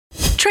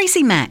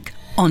Tracy Mack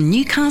on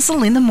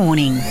Newcastle in the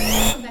Morning.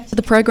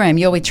 The program,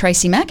 you're with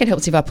Tracy Mack. It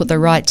helps if I put the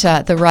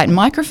right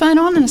microphone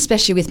on, and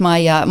especially with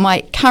my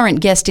my current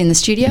guest in the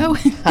studio,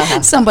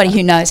 somebody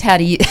who knows how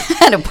to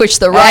push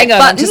the right Hang on,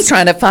 buttons. I'm just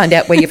trying to find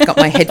out where you've got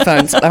my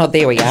headphones. Oh,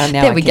 there we are.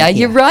 Now There we go.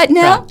 You're right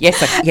now. Right. Yes.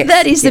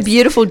 That is the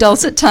beautiful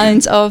dulcet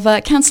tones of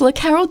Councillor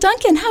Carol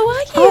Duncan. How are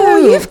you?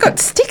 Oh, you've got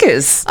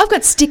stickers. I've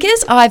got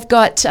stickers. I've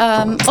got.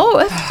 Are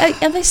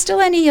there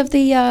still any of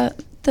the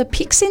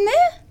picks in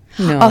there?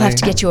 No. I'll have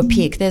to get you a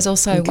pick. There's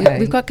also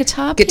we've got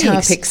guitar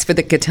picks for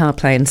the guitar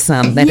playing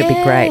son. That'd be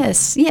great.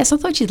 Yes. I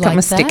thought you'd Got like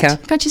my that.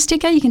 sticker. Got your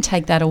sticker. You can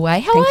take that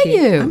away. How Thank are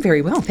you? I'm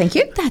very well, thank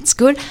you. That's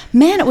good.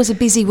 Man, it was a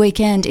busy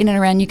weekend in and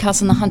around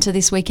Newcastle and the Hunter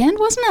this weekend,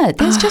 wasn't it?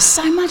 There's just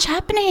so much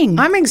happening.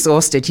 I'm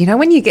exhausted. You know,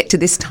 when you get to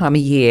this time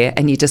of year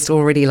and you're just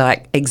already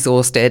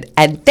exhausted,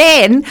 and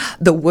then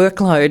the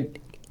workload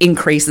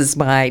increases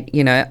by,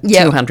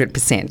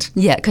 200%.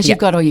 Yeah, because you've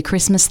got all your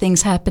Christmas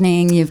things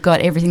happening. You've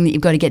got everything that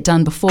you've got to get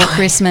done before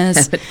Christmas.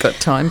 I haven't got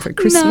time for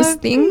Christmas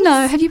things.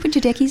 No. Have you put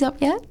your deckies up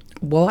yet?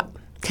 What?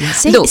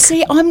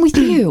 See, I'm with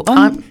you.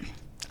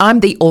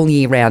 I'm the all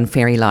year round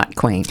fairy light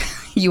queen.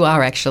 You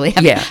are actually.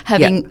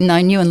 Having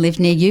known you and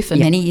lived near you for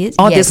many years.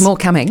 Oh, yes. There's more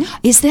coming.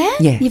 Is there?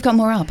 Yeah. You've got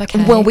more up,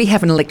 okay. Well, we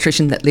have an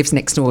electrician that lives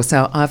next door,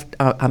 so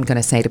I'm going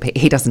to say to Pete,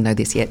 he doesn't know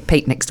this yet,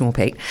 Pete next door,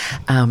 Pete,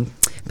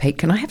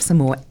 can I have some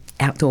more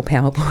outdoor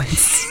power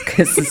points,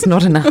 because it's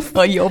not enough.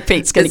 Oh, your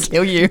Pete's going to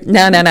kill you.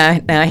 No.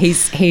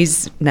 He's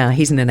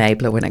an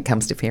enabler when it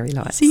comes to fairy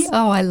lights. See,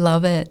 I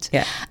love it.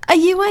 Yeah. Are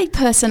you a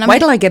person? Wait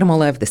till I get them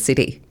all over the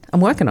city.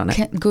 I'm working on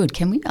it.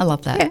 Can we? I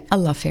love that. Yeah. I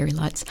love fairy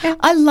lights. Yeah.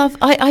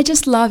 I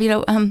just love,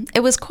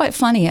 it was quite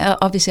funny.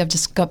 Obviously, I've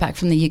just got back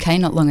from the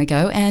UK not long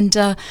ago, and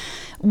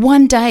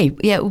one day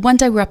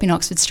we're up in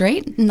Oxford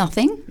Street,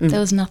 nothing. There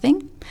was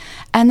nothing.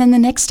 And then the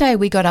next day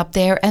we got up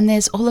there and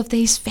there's all of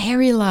these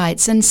fairy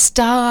lights and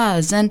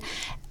stars, and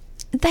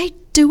they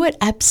do it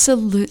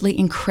absolutely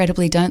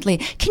incredibly, don't they?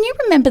 Can you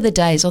remember the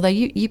days, although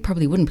you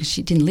probably wouldn't because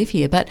you didn't live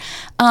here, but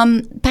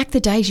back the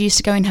days you used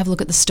to go and have a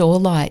look at the store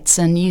lights,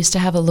 and you used to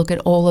have a look at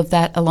all of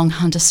that along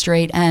Hunter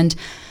Street, and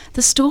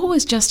the store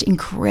was just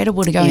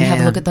incredible to go and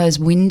have a look at those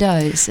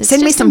windows. It's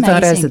Send me some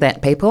amazing. photos of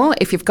that, people.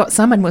 If you've got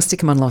some, and we'll stick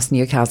them on Lost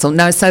Newcastle.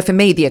 No, so for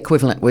me, the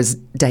equivalent was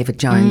David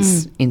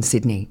Jones in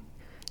Sydney.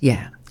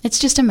 Yeah. It's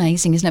just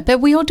amazing, isn't it?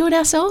 But we all do it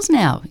ourselves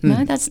now. You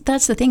know, that's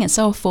the thing. It's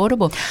so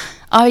affordable.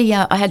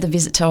 I had to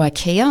visit to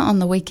IKEA on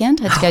the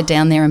weekend. I had to go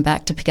down there and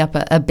back to pick up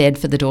a bed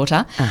for the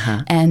daughter.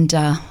 And,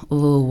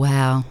 oh,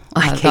 wow.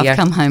 IKEA. I've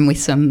come home with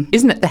some...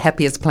 Isn't it the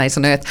happiest place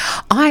on earth?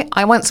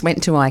 I once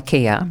went to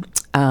IKEA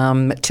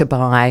to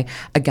buy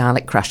a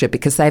garlic crusher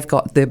because they've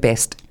got the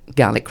best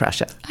garlic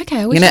crusher.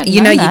 Okay, I wish I'd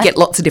known you that. get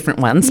lots of different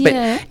ones, but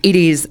it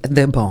is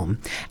the bomb.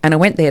 And I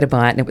went there to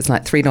buy it, and it was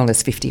like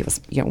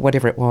 $3.50 or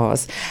whatever it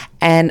was.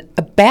 And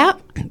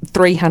about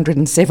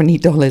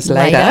 $370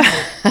 later,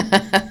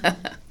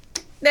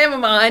 never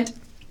mind.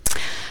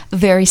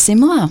 Very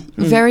similar.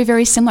 Very,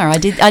 very similar. I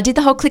did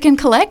the whole click and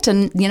collect,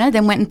 and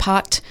then went and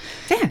parked.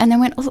 Yeah. And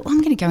then went, I'm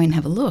going to go in and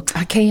have a look.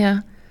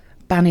 IKEA,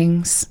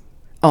 Bunnings,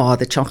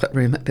 the chocolate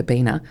room at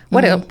Babina.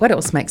 What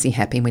else makes you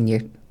happy when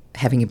you're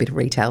having a bit of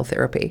retail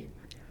therapy?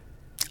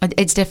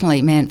 It's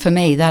definitely, man, for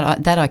me, that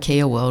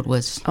IKEA world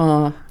was...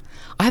 I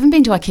haven't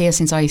been to IKEA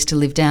since I used to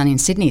live down in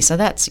Sydney, so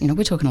that's,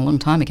 we're talking a long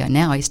time ago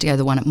now. I used to go to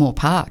the one at Moore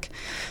Park.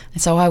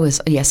 And so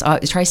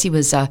Tracy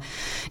was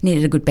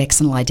needed a good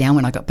Bex and lie down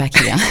when I got back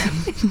here.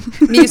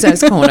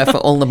 Muso's corner for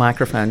all the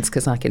microphones,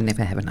 because I can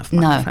never have enough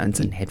microphones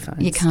and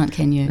headphones. You can't,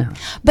 can you? No.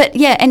 But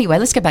yeah, anyway,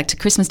 let's go back to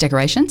Christmas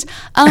decorations.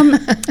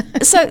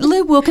 So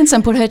Lou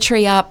Wilkinson put her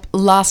tree up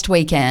last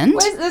weekend.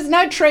 There's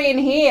no tree in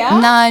here.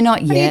 No,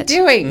 not yet. What are you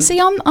doing? See,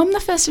 I'm the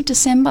 1st of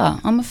December.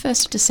 I'm the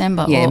 1st of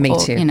December. Yeah, me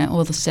too.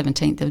 Or the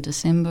 17th of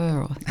December,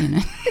 or,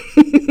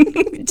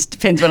 It just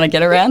depends when I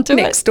get around to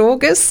Next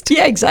August.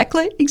 Yeah,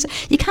 exactly.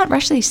 You can't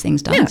rush these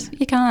things, Duns. No.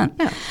 You can't.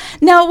 No.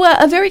 Now,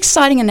 a very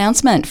exciting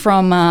announcement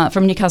from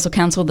Newcastle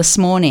Council this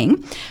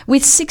morning,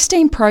 with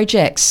 16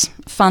 projects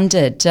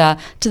funded to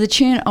the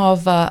tune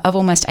of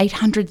almost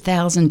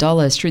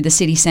 $800,000 through the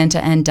City Centre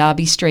and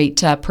Derby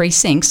Street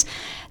precincts.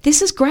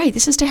 This is great.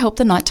 This is to help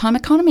the nighttime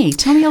economy.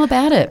 Tell me all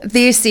about it.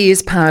 This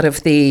is part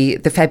of the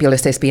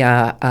fabulous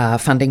SBR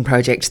funding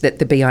project that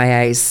the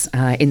BIAs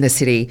in the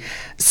city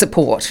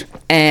support,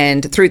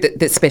 and through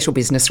the special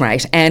business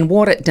rate. And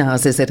what it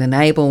does is it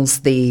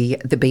enables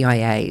the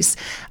BIAs,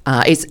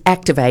 it's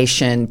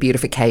activation,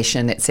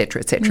 beautification,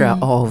 etc.,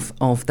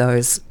 of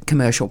those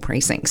commercial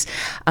precincts.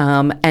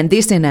 And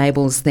this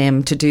enables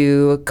them to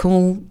do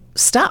cool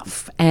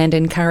stuff and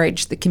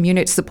encourage the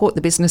community, support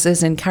the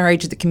businesses,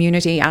 encourage the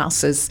community,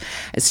 us as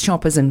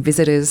shoppers and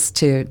visitors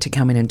to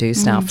come in and do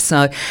stuff.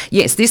 So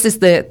yes, this is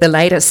the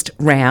latest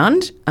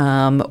round,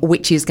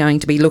 which is going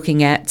to be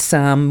looking at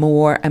some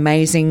more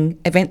amazing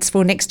events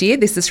for next year.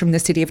 This is from the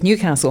City of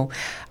Newcastle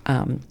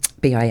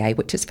BIA,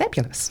 which is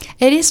fabulous.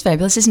 It is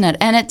fabulous, isn't it?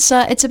 And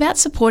it's about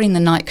supporting the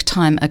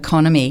nighttime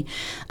economy.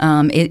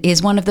 It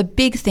is one of the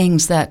big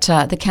things that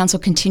the council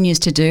continues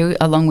to do,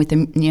 along with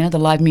the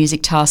live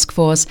music task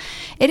force.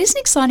 It is an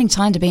exciting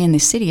time to be in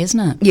this city, isn't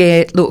it?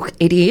 Yeah, look,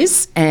 it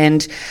is,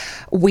 and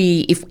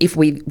if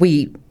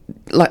we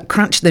like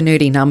crunch the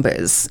nerdy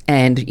numbers,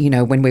 and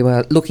when we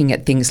were looking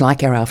at things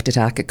like our after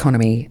dark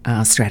economy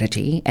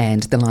strategy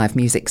and the live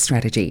music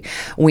strategy,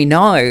 we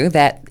know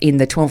that in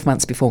the 12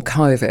 months before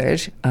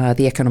COVID,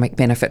 the economic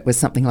benefit was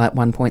something like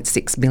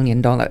 $1.6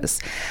 billion,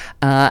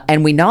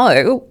 and we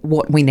know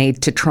what we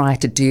need to try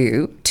to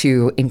do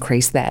to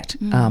increase that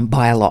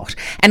by a lot,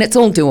 and it's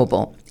all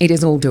doable. It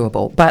is all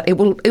doable, but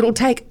it'll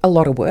take a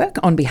lot of work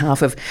on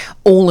behalf of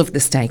all of the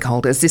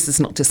stakeholders. This is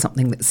not just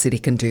something that the city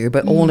can do,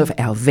 but all of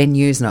our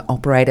venues and our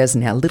operators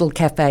and our little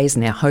cafes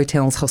and our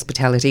hotels,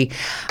 hospitality,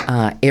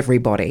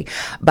 everybody.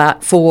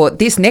 But for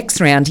this next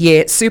round,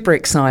 it's super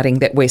exciting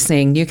that we're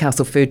seeing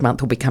Newcastle Food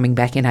Month will be coming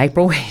back in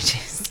April, which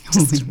is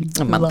just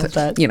a month, love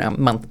that.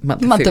 month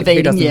of food.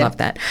 Who doesn't love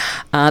that?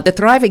 The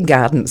Thriving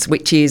Gardens,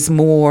 which is even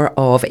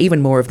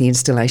more of the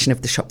installation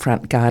of the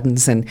shopfront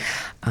gardens and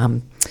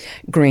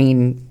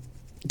green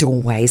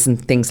doorways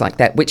and things like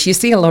that, which you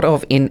see a lot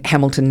of in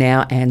Hamilton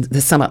now, and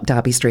the Sum Up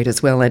Derby Street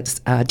as well. It's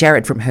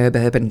Jared from Herb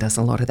Urban does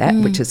a lot of that,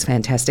 which is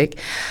fantastic.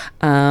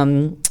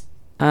 The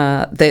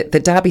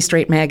Derby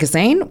Street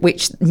magazine,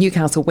 which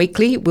Newcastle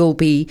Weekly will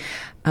be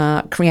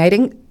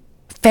creating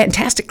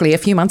fantastically a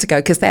few months ago,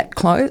 because that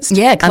closed.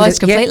 Yeah, closed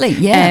completely.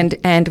 Yeah.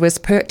 And was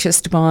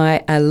purchased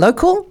by a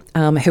local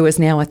who is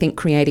now, I think,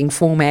 creating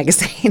 4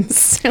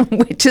 magazines,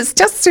 which is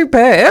just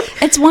superb.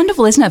 It's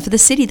wonderful, isn't it, for the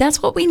city?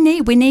 That's what we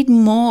need. We need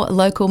more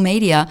local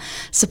media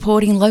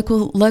supporting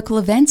local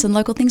events and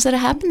local things that are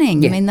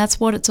happening. Yeah. I mean, that's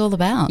what it's all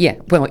about. Yeah,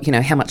 well,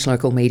 how much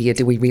local media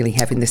do we really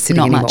have in the city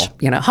Not anymore?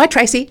 much. Hi,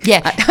 Tracy.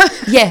 Yeah,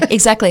 yeah,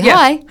 exactly.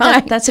 Yeah.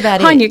 Hi. That's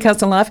about it. Hi,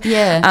 Newcastle Live.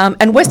 Yeah.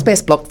 And West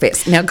Best Block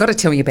Fest. Now, I've got to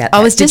tell you about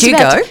that. Did you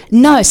go?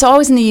 No, so I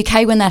was in the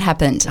UK when that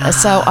happened,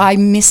 so I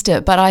missed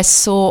it. But I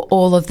saw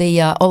all of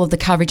the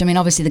coverage. I mean,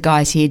 obviously the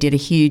guys here did a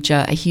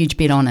huge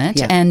bit on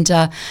it, and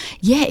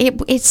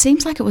it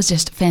seems like it was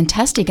just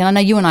fantastic. And I know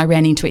you and I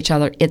ran into each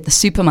other at the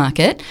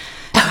supermarket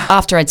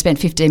after I'd spent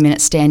 15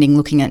 minutes standing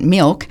looking at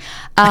milk.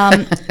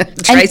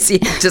 Tracy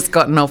had just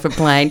gotten off a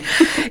plane.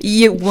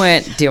 You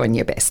weren't doing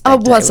your best. I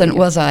wasn't,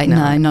 was I?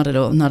 No, not at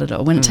all. Not at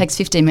all. When it takes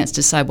 15 minutes to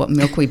decide what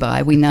milk we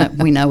buy, we know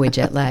we're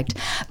jet lagged.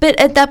 But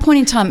at that point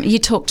in time, you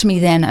talked to me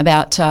then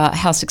about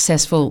how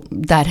successful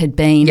that had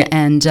been,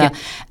 and that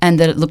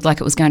it looked like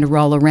it was going to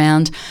roll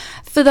around.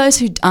 For those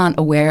who aren't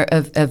aware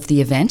of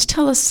the event,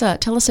 tell us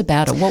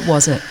about it. What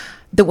was it?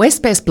 The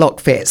West Best Block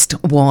Fest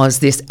was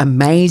this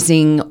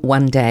amazing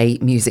one-day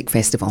music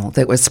festival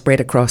that was spread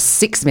across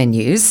 6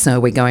 venues. So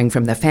we're going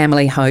from the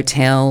Family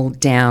Hotel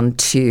down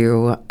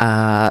to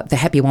the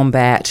Happy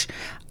Wombat,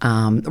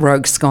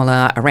 Rogue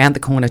Scholar, around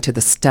the corner to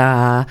the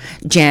Star,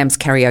 Jams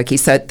Karaoke.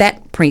 So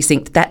that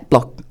precinct, that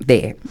block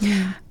there.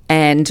 Yeah.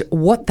 And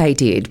what they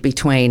did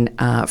between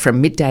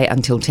from midday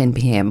until 10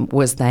 p.m.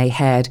 was they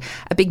had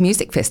a big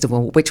music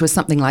festival, which was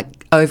something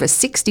like over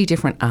 60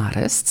 different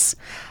artists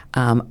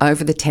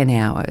over the 10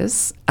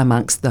 hours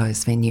amongst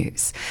those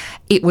venues.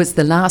 It was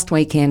the last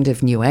weekend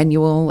of New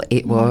Annual.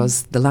 It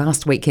was the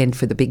last weekend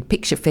for the Big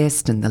Picture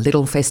Fest and the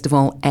Little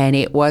Festival, and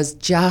it was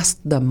just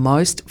the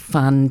most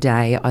fun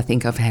day I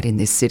think I've had in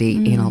this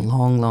city in a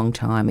long, long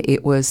time.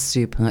 It was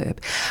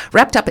superb.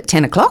 Wrapped up at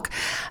 10 o'clock,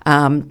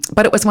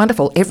 but it was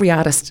wonderful. Every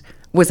artist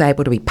was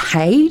able to be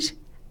paid,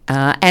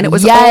 and it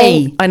was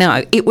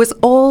it was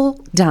all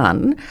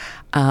done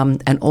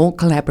and all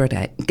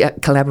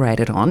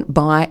collaborated on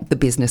by the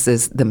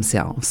businesses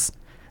themselves.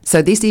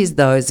 So this is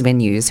those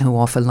venues who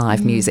offer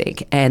live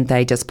music, and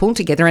they just pulled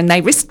together and they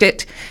risked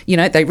it.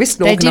 They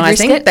risked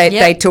organising.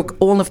 They took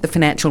all of the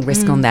financial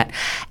risk on that,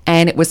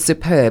 and it was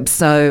superb.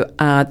 So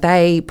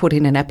they put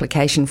in an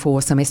application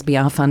for some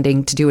SBR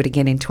funding to do it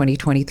again in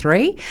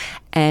 2023,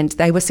 and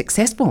they were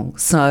successful.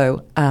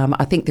 So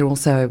I think they're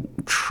also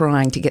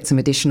trying to get some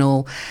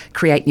additional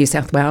Create New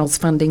South Wales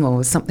funding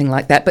or something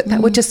like that. But that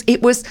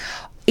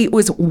it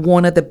was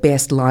one of the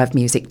best live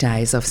music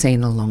days I've seen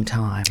in a long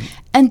time.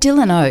 And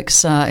Dylan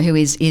Oakes, who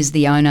is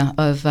the owner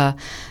of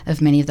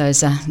many of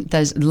those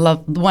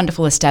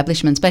wonderful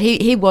establishments, but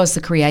he was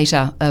the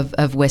creator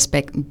of West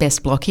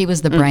Best Block. He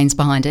was the brains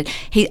behind it.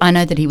 I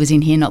know that he was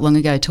in here not long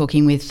ago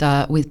talking with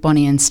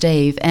Bonnie and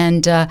Steve,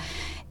 and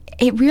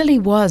it really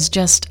was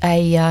just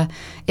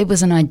it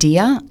was an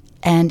idea.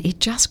 And it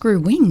just grew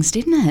wings,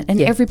 didn't it?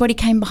 And everybody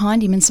came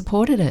behind him and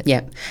supported it.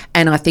 Yeah.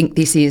 And I think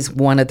this is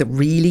one of the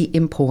really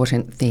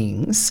important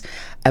things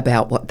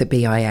about what the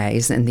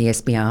BIAs and the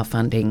SBR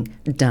funding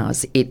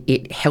does.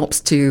 It helps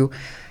to...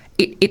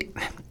 It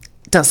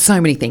does so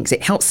many things.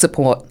 It helps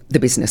support the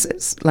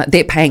businesses. Like,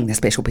 they're paying the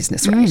special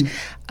business rate.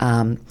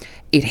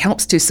 It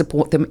helps to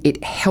support them.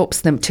 It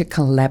helps them to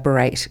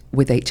collaborate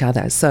with each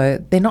other.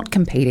 So they're not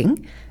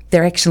competing.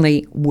 They're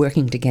actually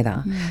working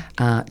together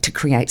to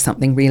create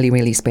something really,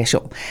 really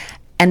special.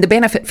 And the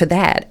benefit for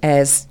that,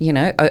 as you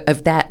know,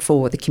 of that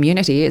for the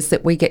community is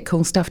that we get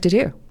cool stuff to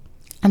do.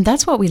 And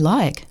that's what we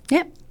like.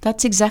 Yeah.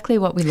 That's exactly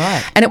what we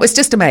like. And it was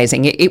just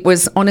amazing. It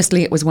was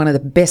honestly, it was one of the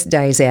best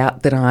days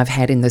out that I've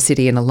had in the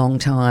city in a long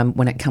time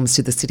when it comes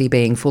to the city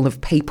being full of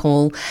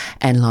people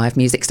and live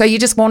music. So you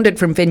just wandered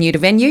from venue to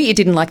venue. You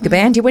didn't like the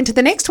band, you went to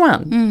the next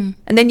one.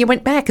 And then you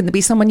went back and there'd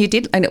be someone you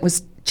did, and it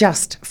was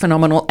just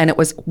phenomenal. And it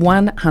was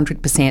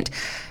 100%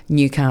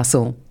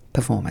 Newcastle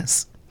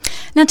performers.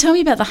 Now tell me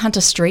about the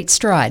Hunter Street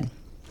Stride.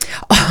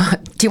 Oh,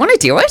 do you want to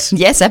do it?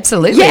 Yes,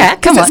 absolutely. Yeah,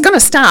 because it's going to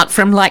start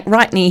from like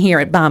right near here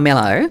at Bar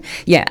Mellow.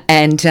 Yeah,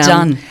 and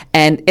Done.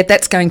 And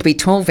that's going to be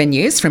 12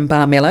 venues from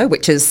Bar Mellow,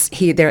 which is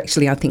here. They're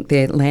actually, I think,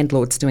 their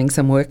landlord's doing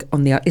some work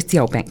on it's the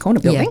old Bank Corner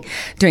building,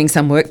 doing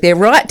some work. They're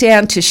right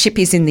down to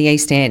Shippies in the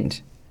East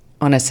End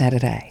on a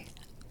Saturday.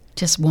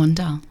 Just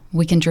wander.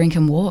 We can drink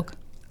and walk.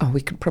 Oh, we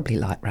could probably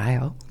light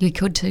rail. You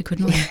could too,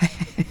 couldn't we?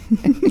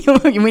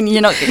 I mean,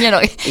 you're not.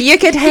 You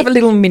could have a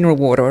little mineral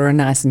water or a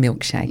nice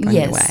milkshake on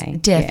your way.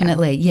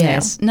 Definitely.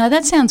 Yes. No,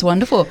 that sounds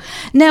wonderful.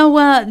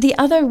 Now, the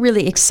other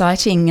really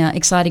exciting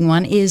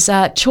one is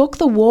Chalk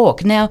the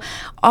Walk. Now,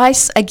 I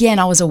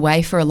was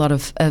away for a lot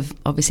of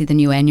obviously the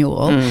new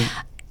annual.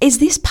 Is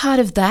this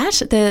part of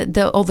that?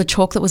 All the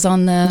chalk that was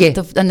on and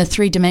the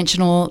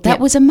 3-dimensional.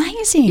 That was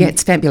amazing. Yeah,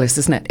 it's fabulous,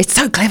 isn't it? It's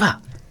so clever.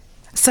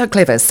 So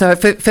clever. So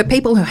for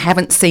people who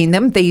haven't seen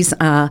them, these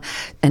are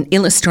an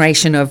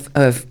illustration of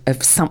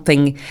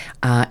something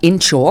in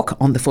chalk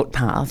on the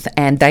footpath,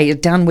 and they are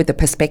done with a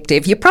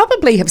perspective. You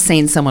probably have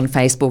seen some on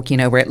Facebook,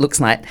 where it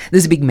looks like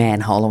there's a big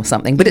manhole or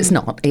something, but it's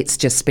not. It's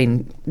just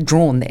been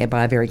drawn there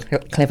by a very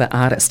clever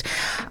artist.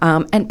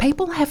 And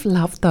people have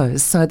loved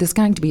those. So there's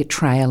going to be a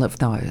trail of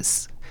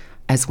those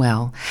as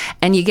well.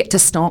 And you get to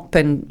stop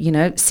and,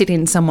 sit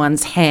in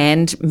someone's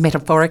hand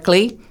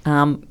metaphorically,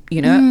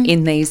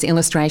 in these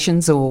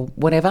illustrations or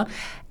whatever,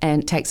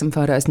 and take some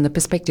photos. And the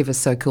perspective is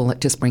so cool, it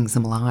just brings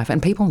them alive.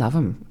 And people love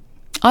them.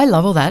 I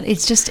love all that.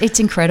 It's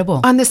incredible.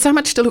 And there's so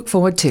much to look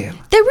forward to.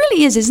 There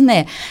really is, isn't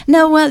there?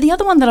 Now, the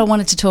other one that I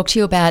wanted to talk to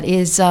you about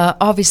is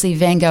obviously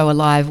Van Gogh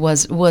Alive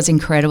was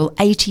incredible.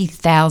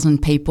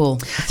 80,000 people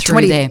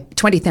through there.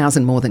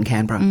 20,000 more than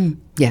Canberra.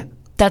 Yeah.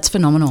 That's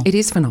phenomenal. It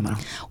is phenomenal.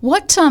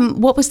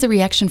 What was the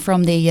reaction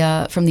from the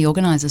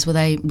organisers?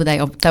 They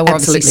were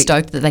obviously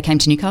stoked that they came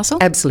to Newcastle?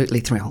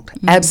 Absolutely thrilled.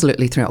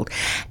 Absolutely thrilled.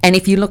 And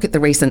if you look at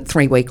the recent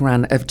 3-week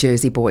run of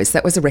Jersey Boys,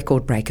 that was a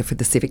record breaker for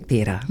the Civic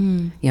Theatre.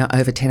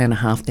 Over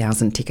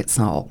 10,500 tickets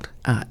sold.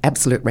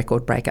 Absolute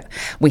record breaker.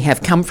 We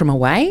have Come From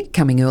Away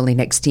coming early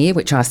next year,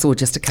 which I saw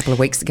just a couple of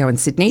weeks ago in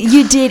Sydney.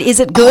 You did? Is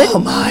it good? Oh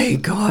my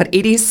God,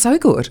 it is so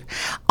good.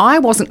 I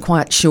wasn't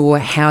quite sure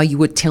how you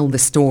would tell the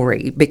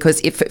story, because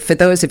for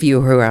those of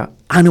you who are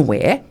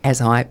unaware,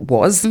 as I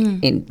was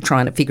in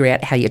trying to figure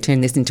out how you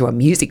turn this into a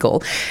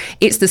musical,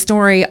 it's the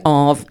story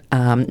of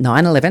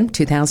 9/11,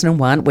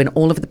 2001, when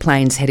all of the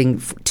planes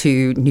heading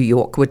to New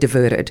York were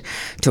diverted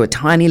to a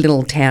tiny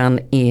little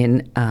town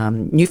in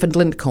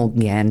Newfoundland called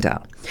Meander.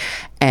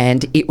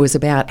 And it was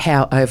about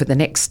how over the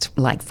next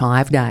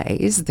 5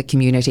 days, the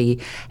community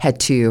had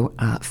to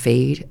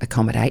feed,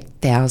 accommodate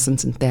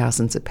thousands and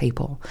thousands of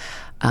people.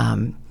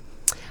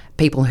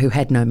 People who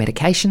had no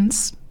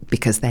medications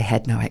because they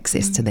had no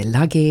access to their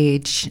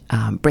luggage,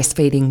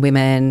 breastfeeding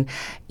women,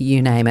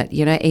 you name it,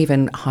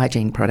 even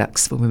hygiene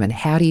products for women.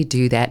 How do you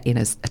do that in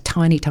a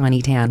tiny,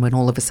 tiny town when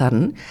all of a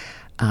sudden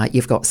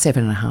you've got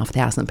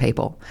 7,500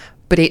 people?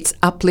 But it's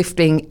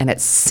uplifting and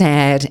it's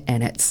sad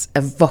and it's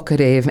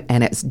evocative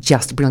and it's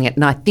just brilliant.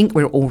 And I think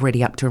we're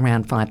already up to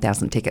around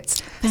 5,000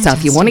 tickets. Fantastic. So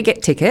if you want to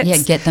get tickets... Yeah,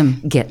 get them.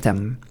 Get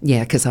them. Yeah,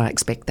 because I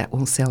expect that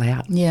will sell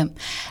out. Yeah.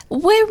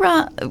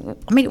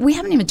 We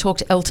haven't even talked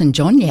to Elton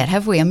John yet,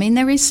 have we? I mean,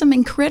 there is some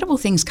incredible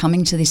things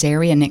coming to this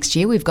area next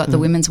year. We've got the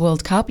Women's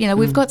World Cup.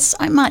 We've got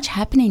so much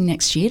happening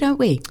next year, don't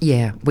we?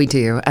 Yeah, we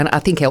do. And I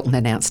think Elton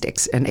announced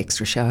an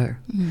extra show.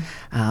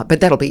 But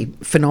that'll be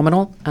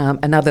phenomenal.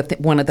 Another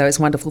one of those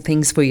wonderful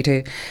things for you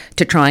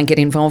to try and get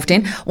involved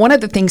in. One of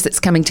the things that's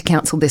coming to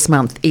council this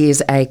month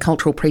is a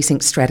cultural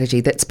precinct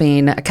strategy that's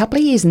been a couple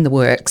of years in the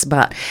works,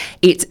 but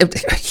it's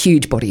a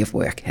huge body of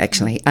work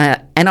actually.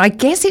 And I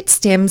guess it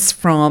stems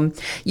from,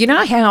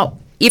 how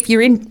if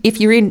you're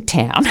in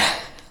town,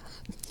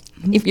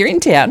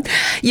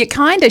 you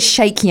kind of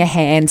shake your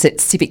hands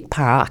at Civic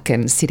Park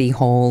and City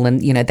Hall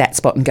and that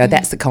spot and go,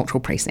 that's the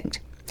cultural precinct.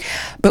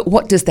 But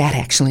what does that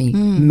actually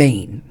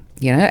mean?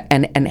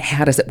 And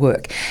how does it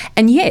work?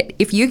 And yet,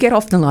 if you get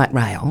off the light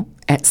rail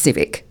at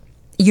Civic,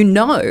 you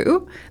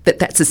know that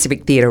that's a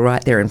Civic Theatre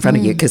right there in front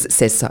of you because it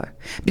says so.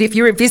 But if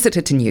you're a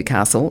visitor to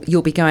Newcastle,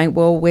 you'll be going,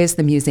 well, where's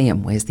the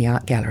museum? Where's the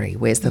art gallery?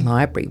 Where's the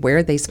library? Where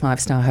are these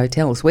 5-star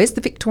hotels? Where's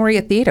the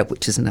Victoria Theatre,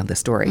 which is another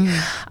story?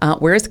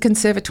 Where is the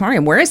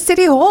Conservatorium? Where is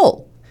City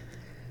Hall?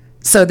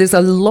 So there's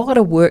a lot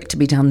of work to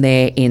be done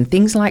there in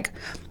things like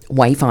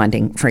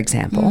wayfinding, for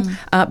example,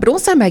 but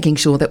also making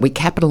sure that we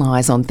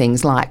capitalise on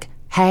things like,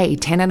 hey,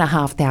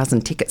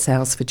 10,500 ticket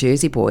sales for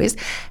Jersey Boys.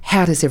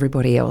 How does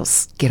everybody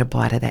else get a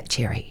bite of that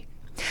cherry?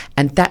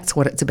 And that's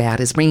what it's about,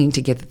 is bringing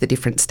together the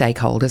different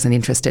stakeholders and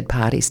interested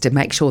parties to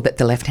make sure that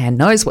the left hand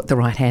knows what the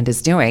right hand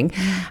is doing,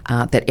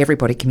 that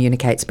everybody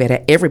communicates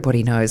better,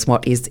 everybody knows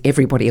what is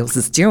everybody else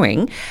is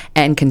doing,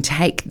 and can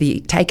take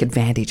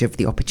advantage of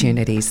the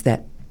opportunities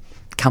that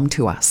come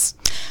to us.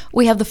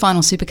 We have the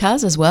final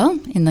supercars as well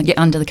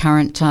under the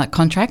current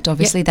contract.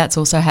 Obviously, that's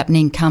also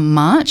happening come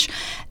March.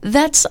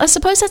 I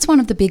suppose that's one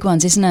of the big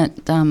ones, isn't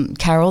it,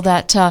 Carol?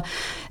 That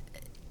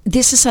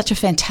this is such a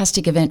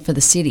fantastic event for the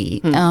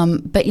city.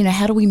 But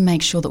how do we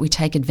make sure that we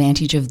take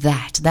advantage of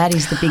that? That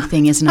is the big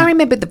thing, isn't it? I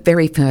remember the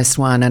very first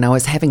one, and I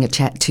was having a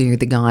chat to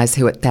the guys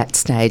who at that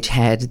stage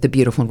had the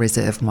beautiful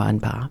reserve wine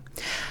bar.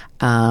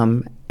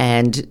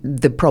 And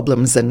the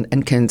problems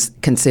and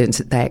concerns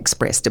that they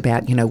expressed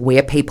about,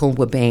 where people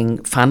were being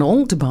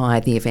funnelled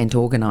by the event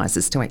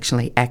organisers to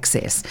actually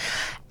access.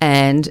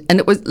 And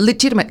it was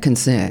legitimate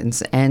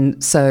concerns.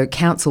 And so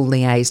council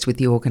liaised with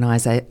the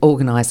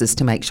organisers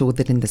to make sure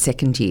that in the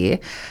second year,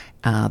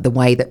 the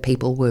way that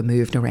people were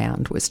moved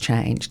around was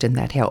changed, and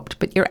that helped.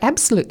 But you're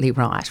absolutely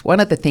right. One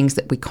of the things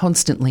that we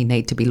constantly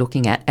need to be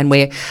looking at, and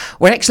we're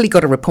actually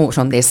got a report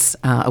on this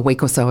a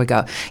week or so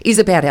ago, is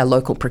about our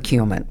local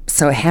procurement.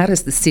 So how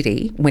does the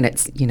city, when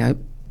it's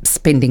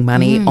spending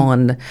money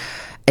on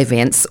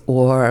events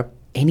or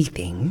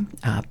anything,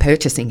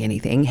 purchasing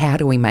anything, how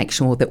do we make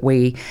sure that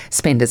we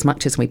spend as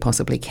much as we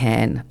possibly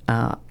can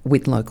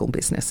with local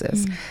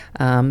businesses?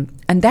 And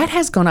that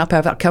has gone up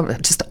over,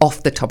 just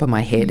off the top of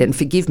my head, and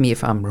forgive me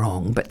if I'm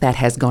wrong, but that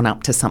has gone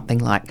up to something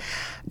like,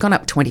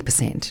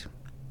 20%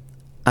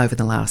 over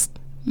the last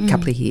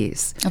couple of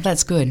years. Oh,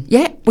 that's good.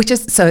 Yeah, which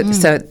is, so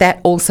that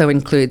also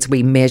includes,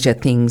 we measure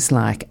things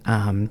like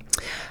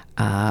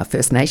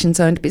First Nations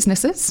owned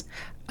businesses,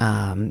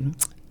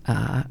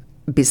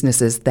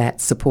 businesses that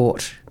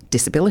support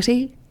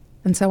disability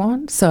and so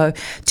on. So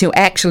to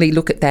actually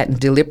look at that and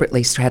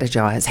deliberately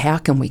strategise, how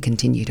can we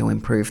continue to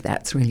improve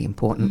that? It's really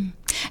important.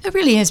 It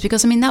really is,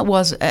 because that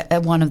was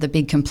one of the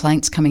big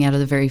complaints coming out of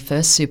the very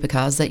first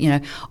supercars,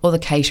 that all the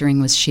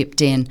catering was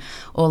shipped in,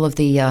 all of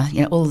the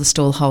all of the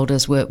stall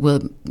holders were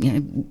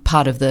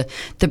part of the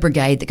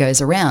brigade that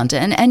goes around,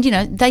 and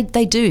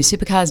they do,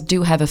 supercars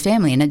do have a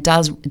family, and it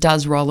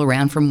does roll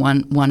around from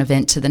one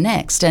event to the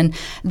next, and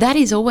that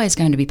is always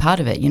going to be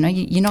part of it.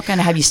 You're not going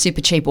to have your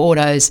super cheap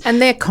autos,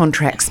 and they're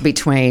contracts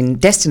between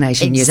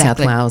Destination New South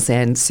Wales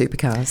and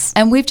supercars,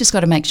 and we've just got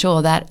to make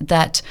sure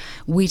that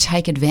we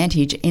take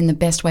advantage in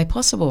the best way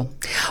possible.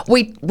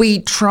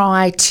 We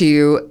try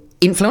to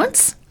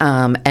influence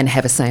and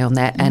have a say on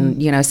that,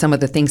 and some of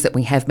the things that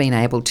we have been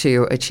able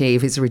to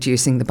achieve is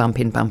reducing the bump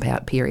in, bump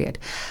out period.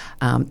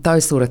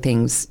 Those sort of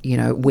things,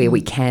 where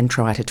we can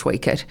try to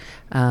tweak it,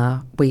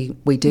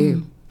 we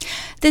do.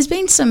 There's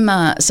been some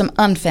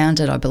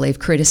unfounded, I believe,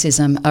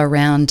 criticism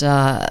around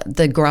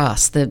the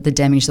grass, the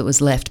damage that was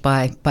left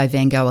by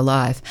Van Gogh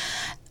Alive.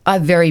 A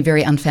very,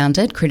 very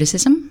unfounded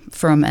criticism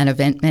from an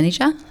event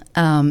manager.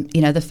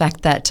 The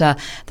fact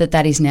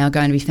that is now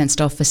going to be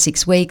fenced off for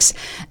 6 weeks.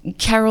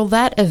 Carol,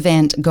 that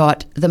event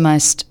got the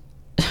most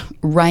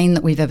rain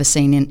that we've ever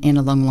seen in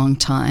a long, long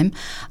time.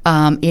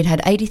 It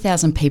had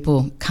 80,000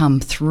 people come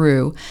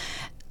through.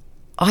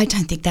 I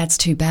don't think that's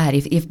too bad.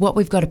 If what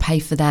we've got to pay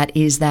for that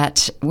is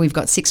that we've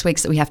got 6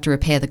 weeks that we have to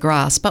repair the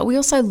grass, but we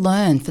also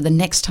learn for the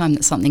next time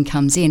that something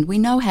comes in, we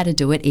know how to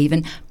do it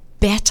even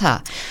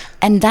better.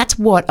 And that's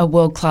what a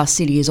world-class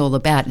city is all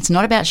about. It's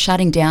not about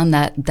shutting down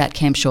that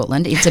Camp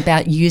Shortland. It's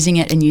about using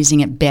it and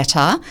using it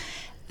better.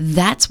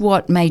 That's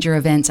what major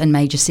events and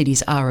major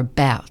cities are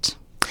about.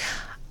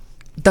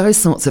 Those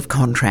sorts of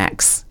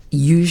contracts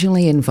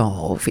usually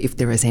involve, if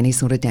there is any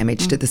sort of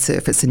damage to the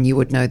surface, and you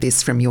would know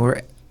this from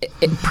your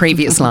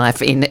previous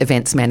life in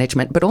events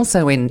management, but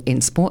also in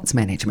sports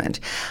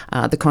management,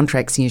 the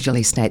contracts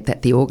usually state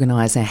that the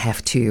organiser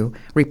have to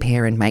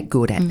repair and make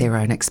good at their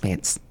own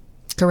expense.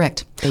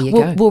 Correct. There you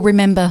go. We'll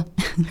remember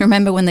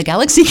when the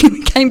Galaxy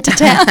came to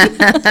town.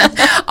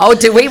 Oh,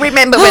 do we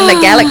remember when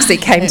the Galaxy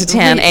came to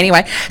town?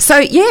 Anyway, so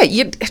yeah,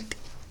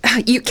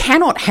 you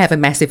cannot have a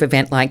massive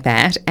event like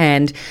that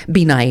and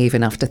be naive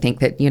enough to think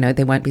that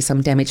there won't be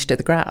some damage to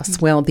the grass.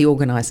 Well, the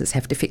organisers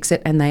have to fix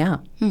it, and they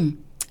are.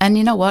 And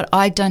you know what?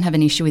 I don't have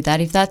an issue with that.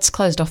 If that's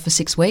closed off for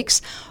 6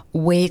 weeks,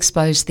 we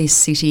exposed this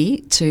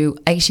city to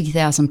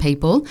 80,000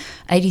 people.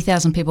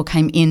 80,000 people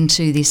came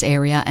into this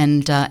area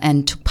and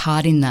took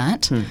part in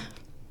that.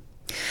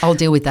 I'll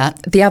deal with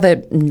that. The other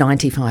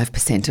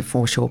 95% of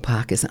Foreshore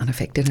Park is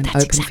unaffected and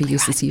open for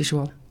use as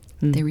usual.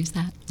 There is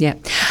that. Yeah.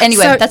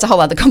 Anyway, that's a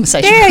whole other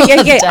conversation.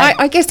 Yeah.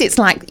 I guess it's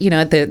like,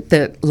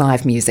 the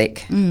live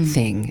music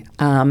thing.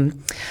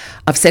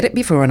 I've said it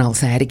before and I'll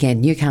say it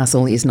again.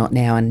 Newcastle is not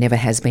now and never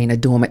has been a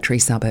dormitory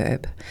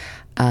suburb.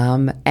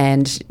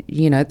 And,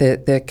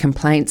 the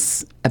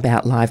complaints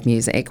about live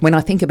music, when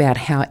I think about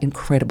how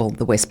incredible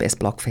the West Best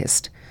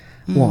Blockfest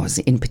was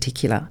in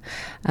particular,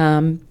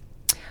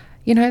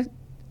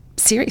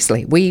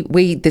 seriously,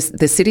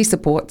 the city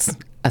supports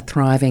a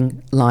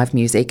thriving live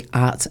music,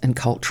 arts and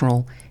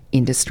cultural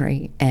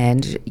industry,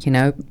 and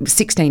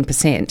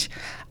 16%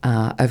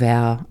 of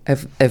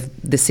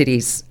the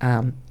city's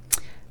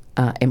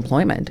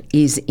employment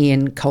is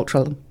in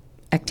cultural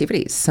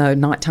activities, so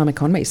nighttime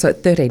economy. So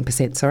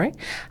 13%,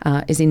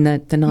 is in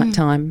the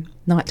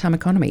nighttime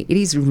economy. It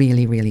is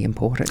really, really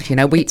important.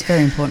 It's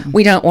very important.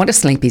 We don't want a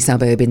sleepy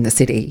suburb in the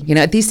city.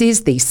 This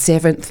is the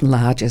 7th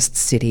largest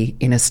city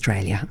in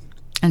Australia.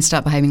 And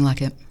start behaving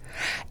like it.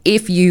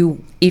 If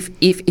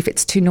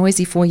it's too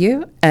noisy for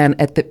you, and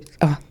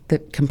the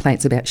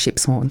complaints about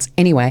ship's horns.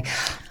 Anyway,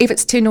 if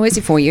it's too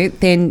noisy for you,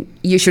 then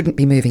you shouldn't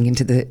be moving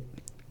into the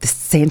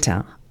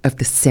centre of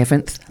the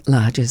 7th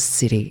largest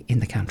city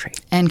in the country.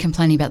 And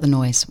complaining about the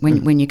noise.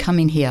 When you come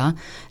in here,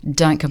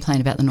 don't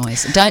complain about the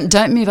noise.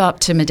 Don't move up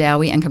to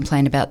Madawi and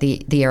complain about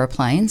the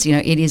aeroplanes.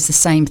 It is the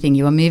same thing.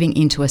 You are moving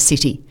into a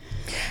city.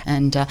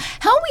 And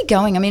how are we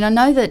going? I mean, I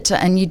know that,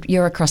 and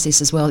you're across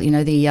this as well,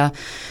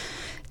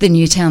 the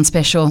Newtown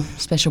special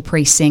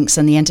precincts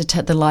and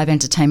the live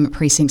entertainment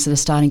precincts that are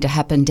starting to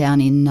happen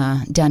down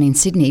in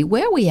Sydney.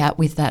 Where are we at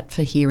with that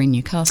for here in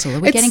Newcastle?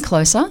 Are we getting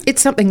closer?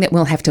 It's something that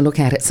we'll have to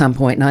look at some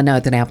point, and I know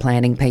that our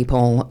planning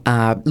people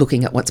are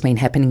looking at what's been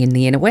happening in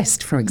the Inner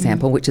West, for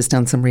example, which has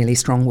done some really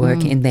strong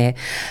work in there.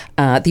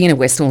 The Inner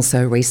West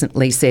also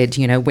recently said,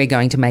 we're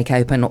going to make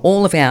open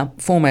all of our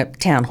former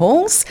town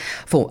halls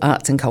for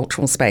arts and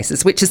cultural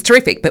spaces, which is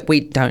terrific, but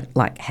we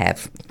don't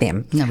have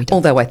them. No, we don't.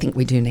 Although I think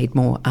we do need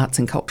more arts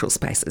and cultural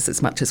spaces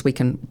as much as we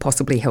can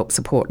possibly help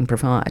support and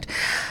provide.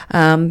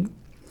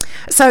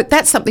 So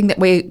that's something that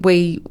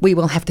we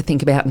will have to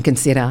think about and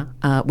consider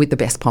with the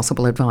best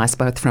possible advice,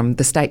 both from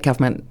the state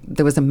government.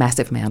 There was a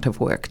massive amount of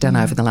work done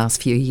over the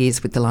last few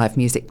years with the Live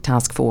Music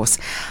Task Force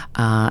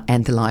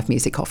and the Live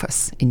Music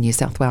Office in New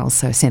South Wales,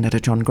 so Senator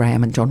John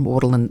Graham and John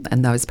Wardle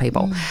and those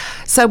people.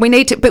 So we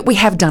need to, but we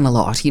have done a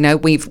lot.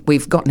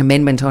 We've got an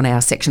amendment on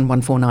our Section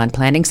 149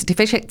 planning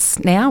certificates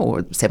now,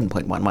 or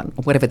 7.11,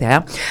 or whatever they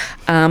are,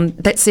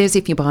 that says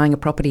if you're buying a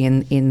property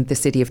in the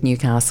City of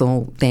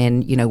Newcastle,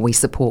 then, we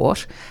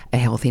support a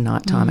healthy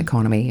nighttime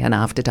economy, an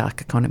after dark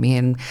economy,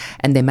 and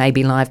there may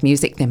be live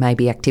music, there may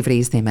be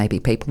activities, there may be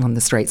people on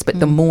the streets, but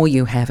the more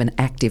you have an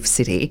active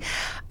city,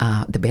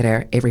 the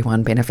better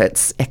everyone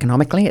benefits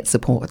economically. It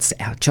supports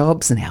our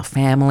jobs and our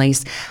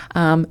families,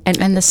 and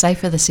the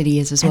safer the city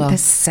is as well. And the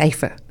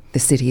safer the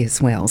city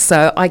as well.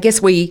 So I guess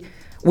we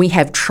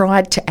have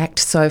tried to act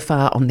so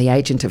far on the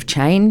agent of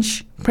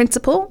change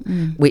principle,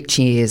 which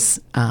is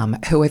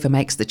whoever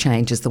makes the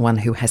change is the one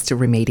who has to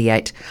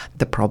remediate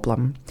the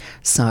problem.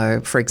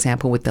 So, for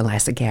example, with the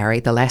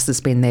Lass-a-Gary, the Lass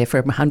has been there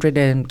for 100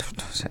 and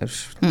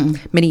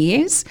many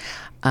years.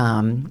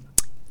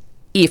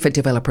 If a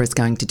developer is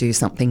going to do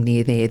something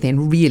near there,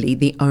 then really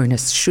the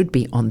onus should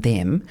be on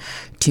them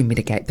to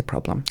mitigate the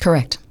problem.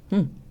 Correct.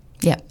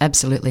 Yeah,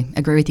 absolutely.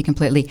 Agree with you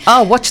completely.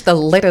 Oh, watch the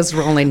letters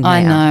roll in now.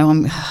 I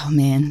know. Oh,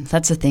 man,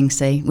 that's the thing,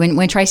 see.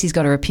 When Tracy's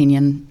got her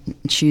opinion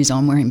shoes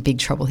on, we're in big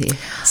trouble here.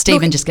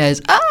 Stephen just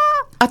goes,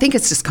 I think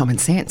it's just common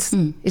sense,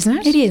 isn't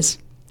it? It is.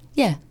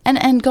 Yeah.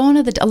 And gone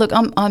are the... Look,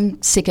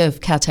 I'm sick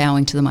of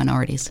kowtowing to the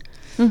minorities.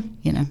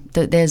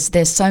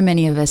 There's so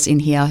many of us in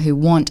here who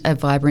want a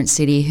vibrant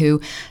city,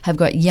 who have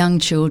got young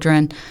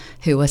children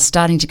who are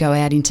starting to go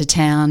out into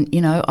town.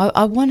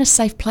 I want a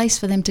safe place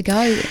for them to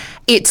go.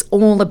 It's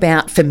all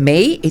about, for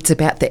me, it's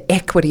about the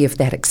equity of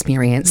that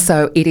experience.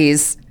 So it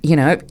is,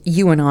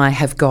 you and I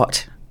have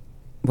got,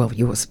 well,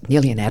 yours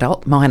nearly an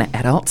adult, mine are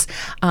adults,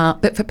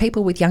 but for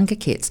people with younger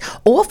kids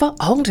or for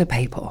older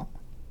people,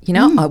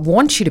 I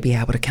want you to be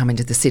able to come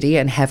into the city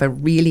and have a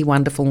really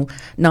wonderful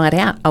night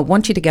out. I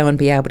want you to go and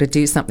be able to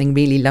do something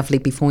really lovely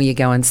before you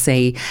go and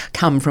see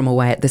Come From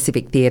Away at the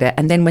Civic Theatre.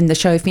 And then when the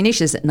show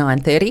finishes at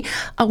 9:30,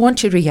 I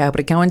want you to be able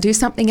to go and do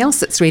something else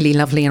that's really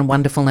lovely and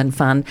wonderful and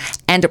fun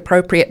and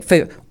appropriate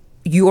for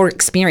your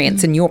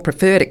experience and your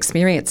preferred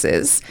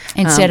experiences.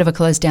 Instead of a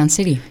closed down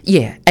city.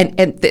 Yeah. And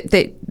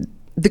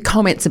the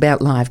comments about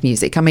live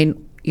music, I mean,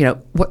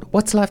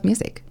 what's live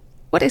music?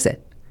 What is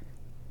it?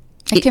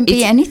 It can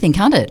be anything,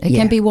 can't it? It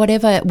can be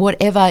whatever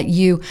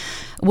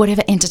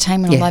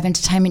entertainment or live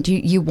entertainment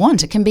you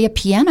want. It can be a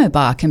piano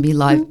bar, can be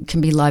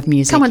live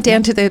music. Come on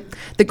down to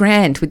the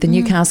Grand with the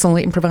Newcastle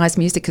Improvised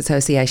Music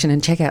Association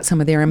and check out some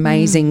of their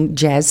amazing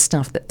jazz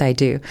stuff that they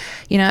do.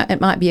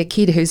 It might be a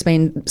kid who's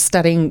been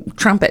studying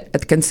trumpet at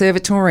the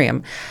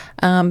conservatorium.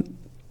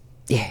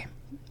 It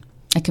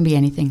can be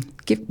anything.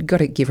 Got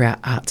to give our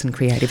arts and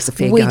creatives a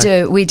fair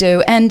go. We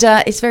do. And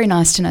it's very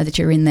nice to know that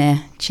you're in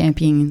there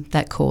championing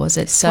that cause.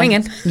 It's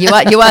swinging. You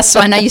are.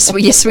 So I know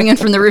you're swinging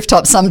from the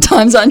rooftop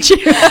sometimes, aren't you?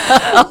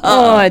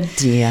 Oh,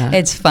 dear.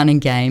 It's fun and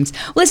games.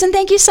 Well, listen,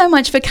 thank you so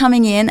much for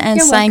coming in and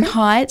saying welcome.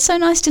 hi. It's so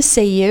nice to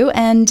see you.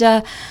 And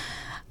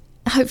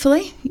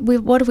hopefully,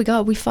 what have we got?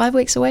 Are we 5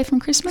 weeks away from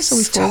Christmas or are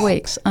we 4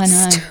 weeks? I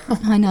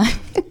know.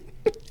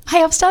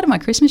 Hey, I've started my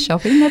Christmas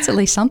shopping. That's at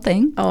least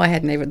something. Oh, I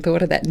hadn't even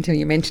thought of that until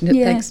you mentioned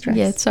it. Thanks, Trace.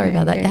 Yeah, sorry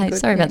about that. Hey,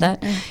 sorry about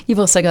that. Yeah. You've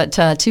also got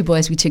 2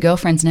 boys with 2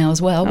 girlfriends now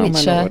as well. Oh, which,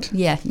 my Lord.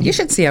 Yeah. You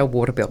should see our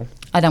water bill.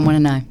 I don't want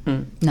to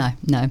know.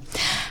 No.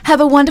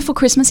 Have a wonderful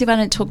Christmas if I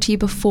don't talk to you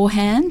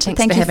beforehand.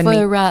 Thank you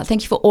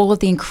for all of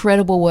the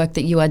incredible work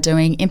that you are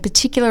doing, in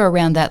particular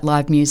around that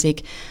live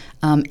music.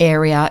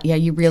 area, yeah,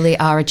 you really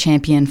are a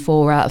champion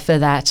for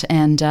that,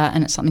 and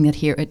it's something that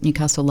here at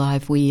Newcastle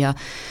Live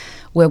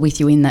we're with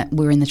you in that.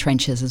 We're in the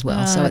trenches as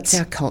well. So it's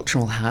our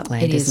cultural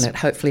heartland, isn't it?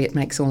 Hopefully it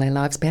makes all our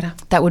lives better.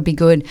 That would be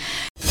good.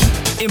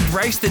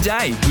 Embrace the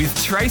day with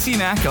Tracy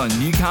Mack on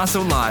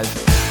Newcastle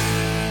Live.